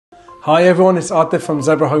Hi everyone, it's Atif from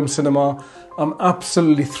Zebra Home Cinema. I'm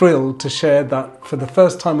absolutely thrilled to share that for the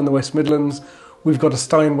first time in the West Midlands, we've got a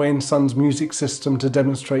Steinway Sons music system to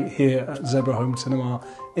demonstrate here at Zebra Home Cinema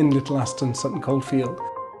in Little Aston, Sutton Coldfield.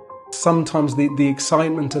 Sometimes the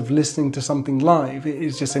excitement of listening to something live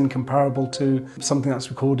is just incomparable to something that's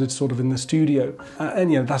recorded sort of in the studio.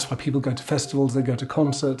 And that's why people go to festivals, they go to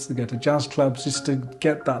concerts, they go to jazz clubs just to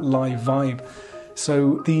get that live vibe.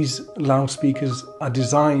 So these loudspeakers are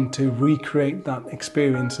designed to recreate that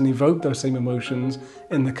experience and evoke those same emotions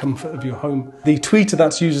in the comfort of your home. The tweeter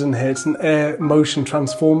that's used in here, it's an air motion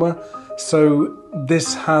transformer. So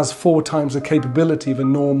this has 4 times the capability of a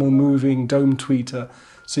normal moving dome tweeter.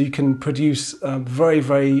 So you can produce very,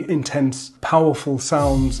 very intense, powerful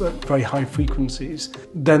sounds at very high frequencies.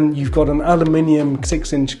 Then you've got an aluminium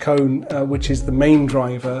 6-inch cone, which is the main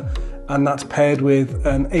driver, and that's paired with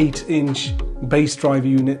an 8-inch bass drive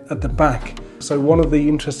unit at the back. So one of the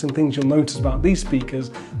interesting things you'll notice about these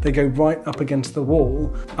speakers, they go right up against the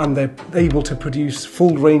wall and they're able to produce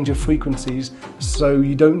full range of frequencies, so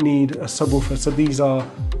you don't need a subwoofer. So these are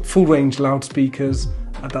full range loudspeakers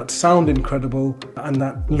that sound incredible and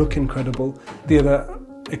that look incredible. The other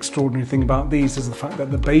extraordinary thing about these is the fact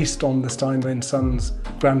that they're based on the Steinway Sons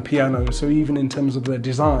grand piano. So even in terms of their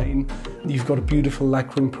design, you've got a beautiful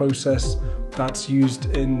lacquering process that's used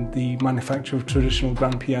in the manufacture of traditional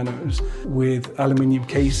grand pianos with aluminium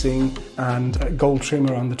casing and gold trim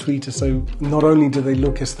around the tweeter. So not only do they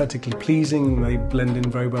look aesthetically pleasing and they blend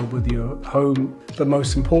in very well with your home, but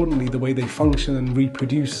most importantly, the way they function and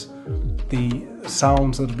reproduce the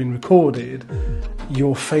sounds that have been recorded,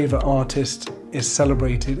 your favourite artist is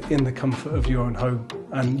celebrated in the comfort of your own home,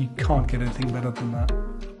 and you can't get anything better than that.